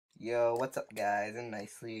Yo, what's up guys? And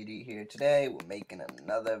Nice Lady here. Today we're making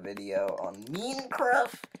another video on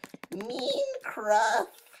Minecraft. I'm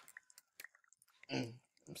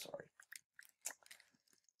sorry.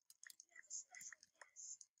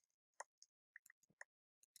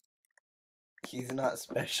 He's not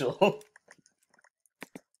special.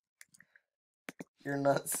 You're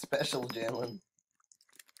not special, Jalen.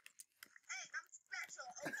 Hey, I'm special,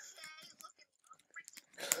 okay? Look at me, I'm freaking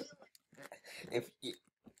Jalen. If you,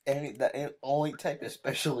 the only type of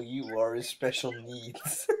special you are is special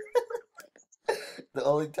needs. The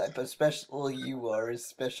only type of special you are is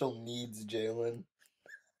special needs, Jalen.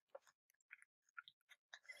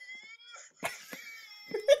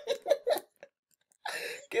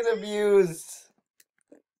 Get abused.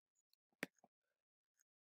 That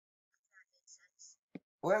makes sense.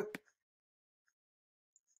 What?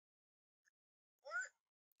 What?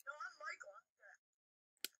 No, I'm Michael. I'm deaf.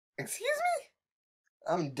 Excuse me?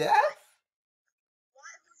 I'm deaf? What?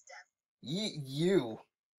 Who's deaf? You.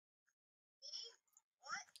 Me?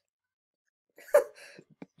 What?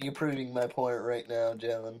 You're proving my point right now,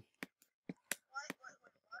 Jalen. What?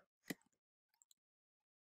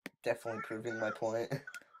 Definitely proving my point. Alright,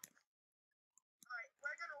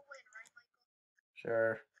 we're gonna win, right, Michael?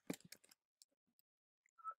 Sure.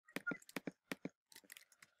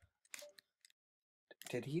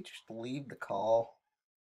 Did he just leave the call?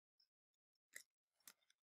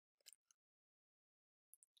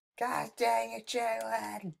 God dang it,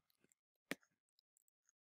 Jalen!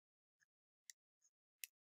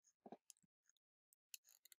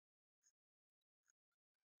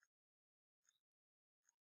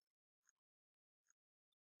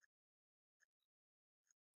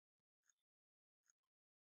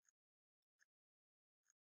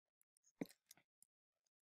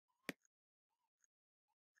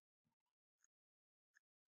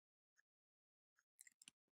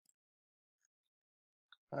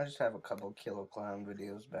 I just have a couple Killer Clown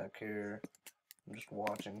videos back here. I'm just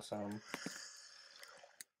watching some.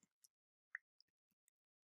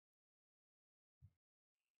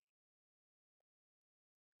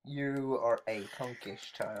 You are a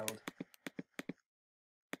punkish child.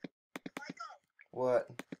 Michael, What?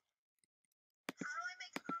 how do I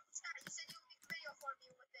make a group chat? You said you would make a video for me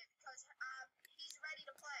with it because he's ready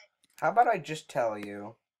to play. How about I just tell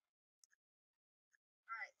you?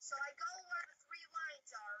 Alright, so I go where the 3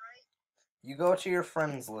 lines are, right? You go to your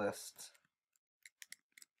friends list.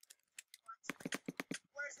 What?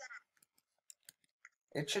 Where's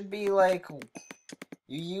that? It should be like,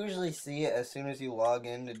 you usually see it as soon as you log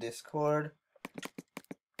into Discord.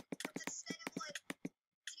 What's it say? Like,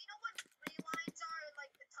 do you know what 3 lines are in,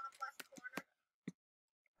 like, the top left corner?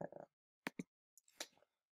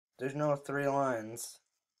 There's no 3 lines.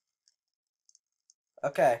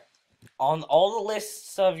 Okay. On all the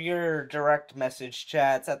lists of your direct message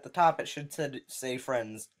chats, at the top it should say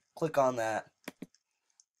friends. Click on that. Got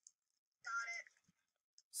it.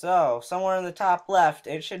 So, somewhere in the top left,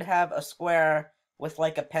 it should have a square with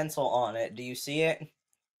like a pencil on it. Do you see it?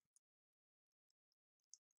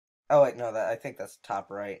 Oh wait, no, I think that's top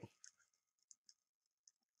right. I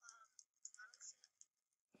don't see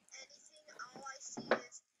anything. All I see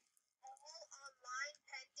is all online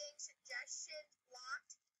pending, suggestion,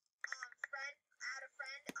 blocked, friend, add a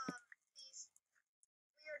friend, these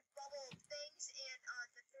weird bubble things, and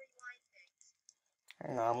the 3 line things.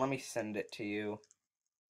 Hang on, let me send it to you.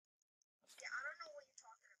 Yeah, I don't know what you're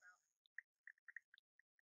talking about.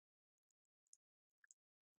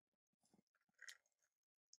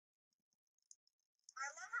 I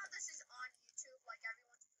love how this is on YouTube, like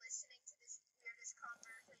everyone's listening to this weirdest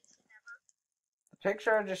conversation ever. The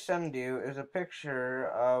picture I just sent you is a picture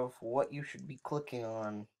of what you should be clicking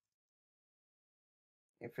on.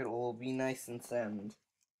 If it will be nice and send.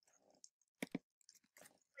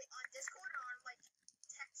 Wait, on Discord or on, like,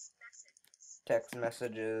 text messages? Text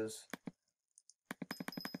messages.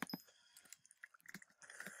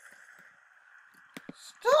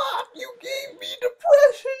 Stop! You gave me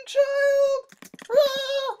depression, child!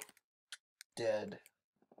 Ah! Dead.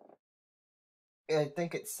 I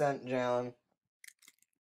think it's sent, Jalen. Alright,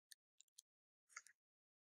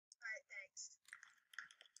 thanks.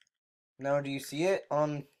 No, do you see it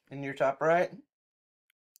in your top right? Yup,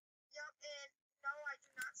 and no, I do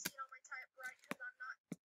not see it on my typewriter because I'm not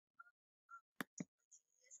a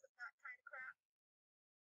genius with that kind of crap.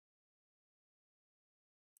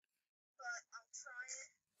 But I'll try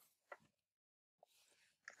it.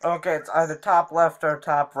 Okay, it's either top left or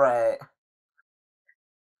top right. I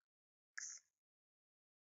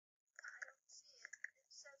don't see it. It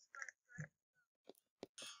says left, right?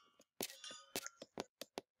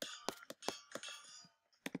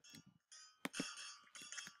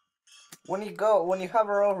 When you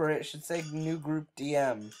hover over it, it should say new group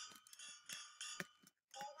DM.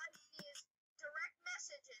 All I see is direct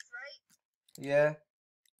messages, right? Yeah.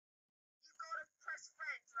 You go to press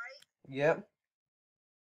friends, right? Yep.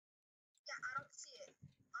 Yeah, I don't see it.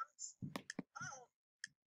 Oh.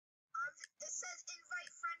 It says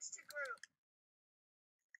invite friends to group.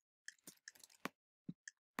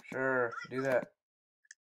 Sure, do that.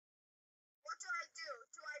 What do I do?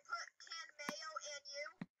 Do I put CannedMayo and you?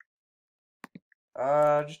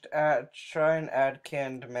 Just try and add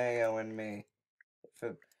canned mayo and me. If it,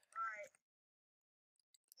 Alright.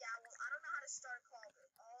 Yeah, well, I don't know how to start a call, but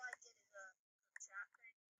all I did is a chat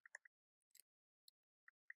thing.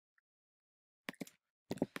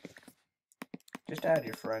 just add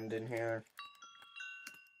your friend in here.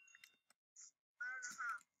 I don't know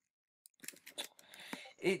how.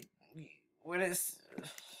 It, when it's,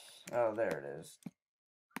 oh, there it is. I'm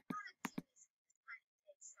not a genius at this kind of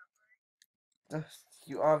thing, stuff, right?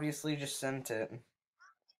 You obviously just sent it. There we go.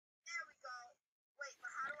 Wait, but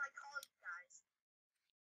how do I call you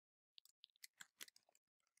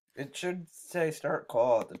guys? It should say start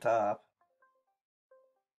call at the top.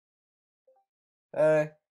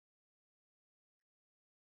 Hey.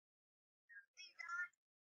 Hey, guys.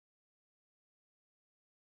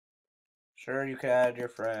 Sure, you can add your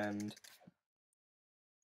friend.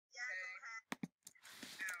 Yeah,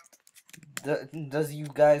 go ahead. Does you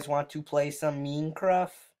guys want to play some Minecraft?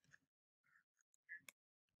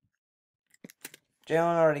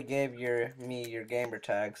 Jalen already gave me your gamer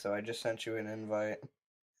tag, so I just sent you an invite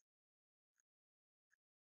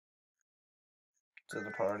to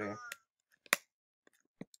the party.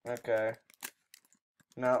 Okay.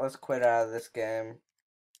 Now let's quit out of this game.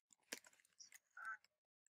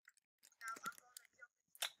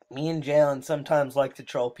 Me and Jalen sometimes like to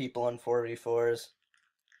troll people on 4v4s.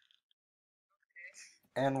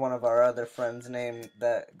 And one of our other friends' name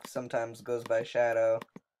that sometimes goes by Shadow.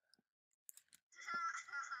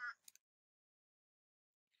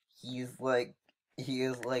 He is like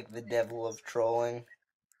the devil of trolling. Me,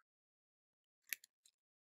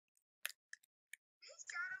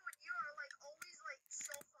 Shadow, and you are like always like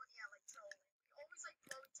so funny at like trolling. We always like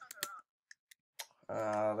blow each other up.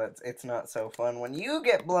 It's not so fun when you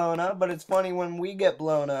get blown up, but it's funny when we get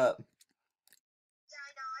blown up. Yeah,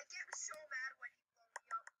 I know. I get so mad when you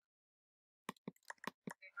blow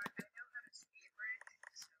me up. I know how to speed bridge,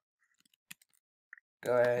 so.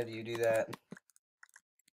 Go ahead, you do that. That's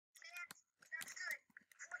good.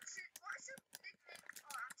 What's your nickname?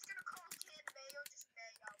 Oh, I'm just gonna call CannedMayo just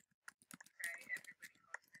Mayo. Okay, everybody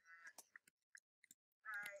calls me that.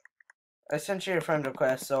 Alright. I sent you a friend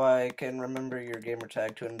request so I can remember your gamer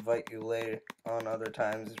tag to invite you later on other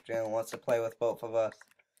times if Jalen wants to play with both of us.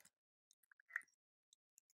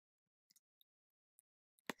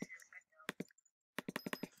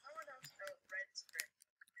 No one else knows red script.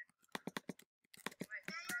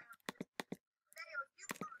 Mayo, you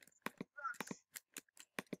rush.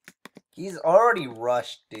 He's already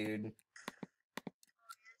rushed, dude. Oh,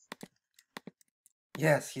 yes.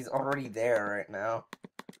 Yes, he's already there right now.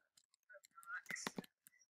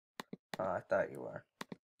 Oh, I thought you were.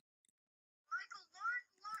 Michael, learn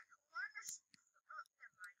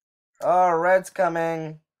never mind. Oh, Red's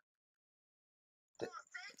coming. Oh,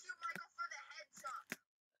 thank you, Michael, for the heads up.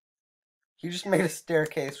 He just made a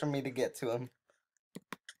staircase for me to get to him.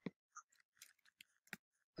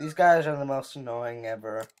 These guys are the most annoying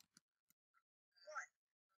ever. What?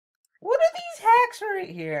 What are these hacks right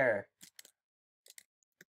here?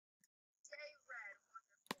 Stay red.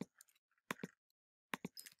 Wonderful.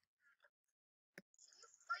 Can you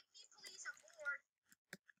fight me, please? I'm bored.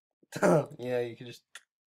 Yeah, you can just...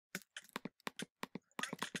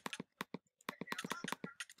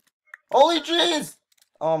 Holy jeez!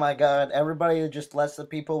 Oh my god, everybody just lets the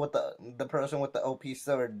people with the person with the OP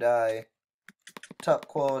sword die. Top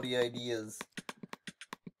quality ideas.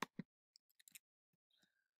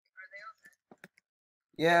 Are they all dead?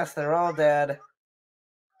 Yes, they're all dead. They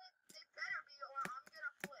better be, or I'm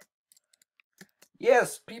gonna flip.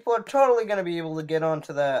 Yes, people are totally gonna be able to get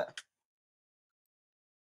onto that.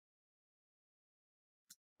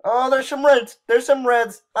 Oh, there's some reds. There's some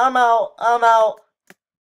reds. I'm out. I'm out.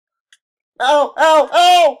 Ow, ow,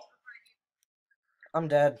 ow! I'm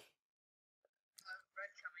dead. Red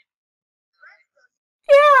coming.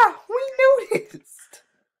 Yeah, we noticed.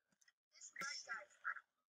 This red guy.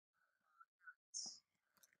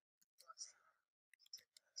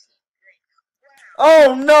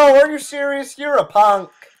 Oh no, are you serious? You're a punk.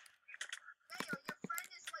 Mayo, your friend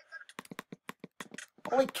is like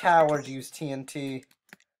Only cowards use TNT. I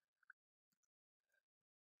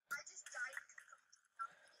just died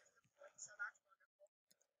because of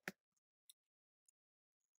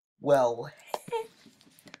Well, How's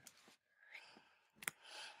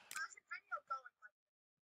your video going,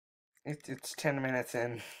 Michael? it's 10 minutes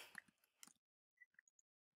in.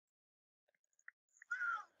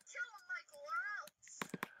 Oh, kill him, Michael, or else.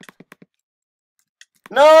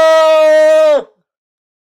 No!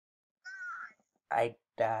 God. I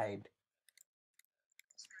died.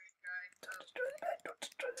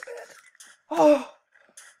 Oh,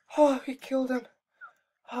 oh, he killed him.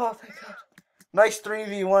 Oh, thank God. Nice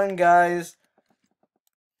 3v1, guys.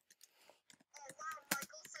 Oh, wow,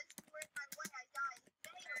 Michael, since you were in my way, I died.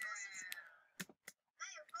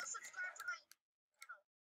 Mayo, go subscribe to my channel.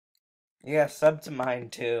 Yeah, sub to mine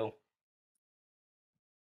too.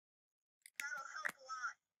 That'll help a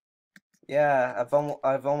lot. Yeah,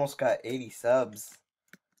 I've almost got 80 subs.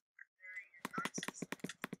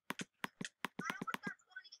 I almost got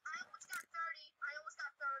 20. I almost got 30. I almost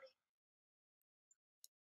got 30.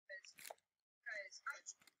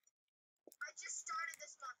 I just started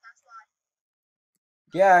this month, that's why.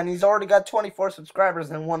 Yeah, and he's already got 24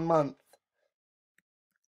 subscribers in 1 month.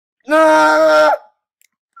 No!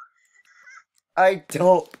 I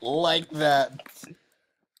don't like that. I did that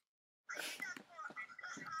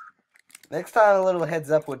for. Next time a little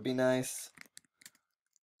heads up would be nice.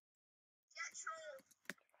 Yeah, true.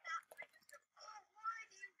 Oh, why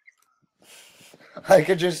do you. I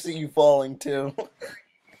could just see you falling too. I'm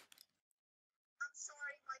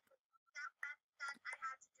sorry, Michael. That I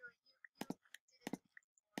had to do it. You did it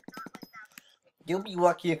before. Not like that. You'll be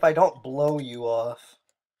lucky if I don't blow you off.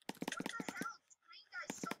 What the hell? Green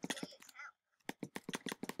guy's so gay as hell.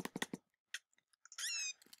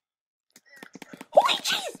 Holy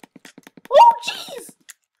jeez! Oh jeez!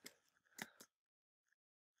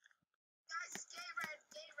 Guys, it's gay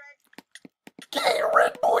red. Gay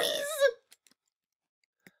red boys!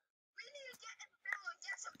 We need to get in the middle and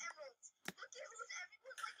get some emeralds. Look at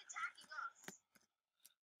everyone's like attacking us.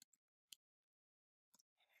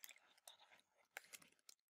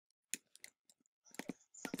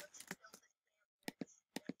 Someone should build this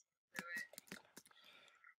damn bridge.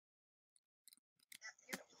 That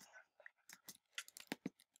beautiful stuff.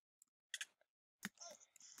 Oh,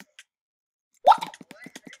 shit. What?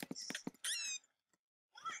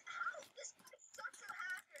 What? How? This guy's such a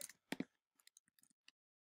hacker.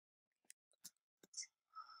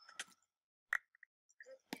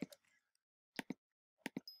 Good hit.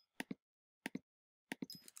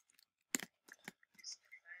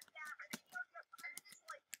 Yeah, I mean, I'm just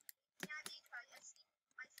like, yeah, because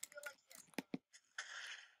I feel like this. Yeah,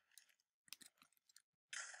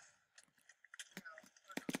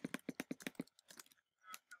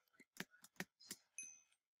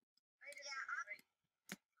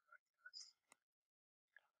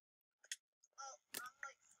 oh, I'm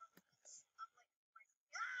like frozen.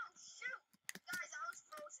 Oh, shoot! Guys, I was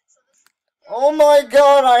frozen, so this. Oh my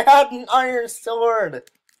god, I had an iron sword!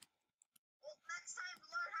 Well, next time,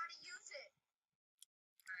 learn how to use it.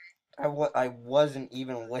 I wasn't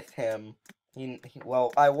even with him.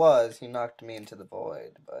 Well, I was. He knocked me into the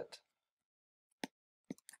void, but...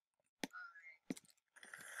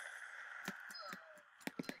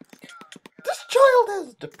 This child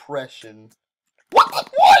has depression. What?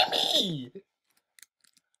 Why me?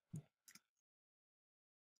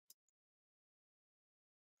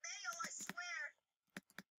 Mayo, I swear.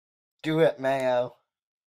 Do it, Mayo.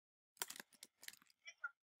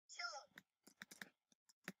 Kill him.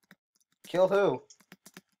 Kill who? I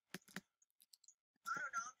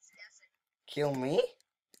don't know, I'm just guessing. Kill me?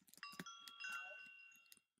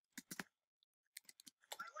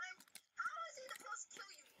 Why would I? How is he supposed to kill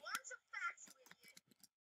you? Learn some facts, you idiot.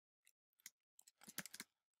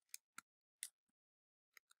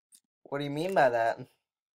 What do you mean by that? Oh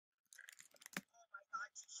my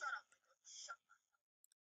god, shut up, Michael. Shut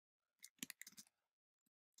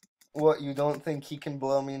up. What, you don't think he can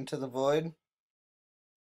blow me into the void? You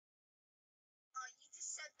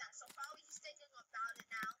just said that, so probably he's thinking about it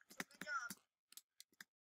now. So good job.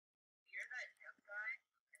 You're that young guy.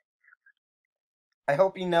 I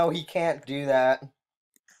hope you know he can't do that. Yeah,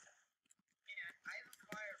 I have a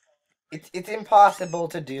fireball. It's impossible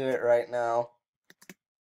to do it right now.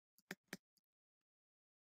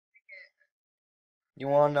 You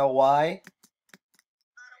wanna know why? I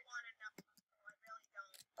don't want to know. I really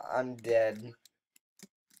don't. I'm dead.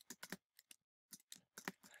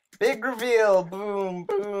 Big reveal! Boom,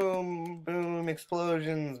 boom, boom,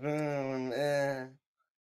 explosions, boom,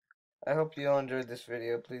 I hope you all enjoyed this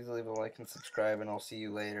video. Please leave a like and subscribe, and I'll see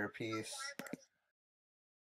you later. Peace.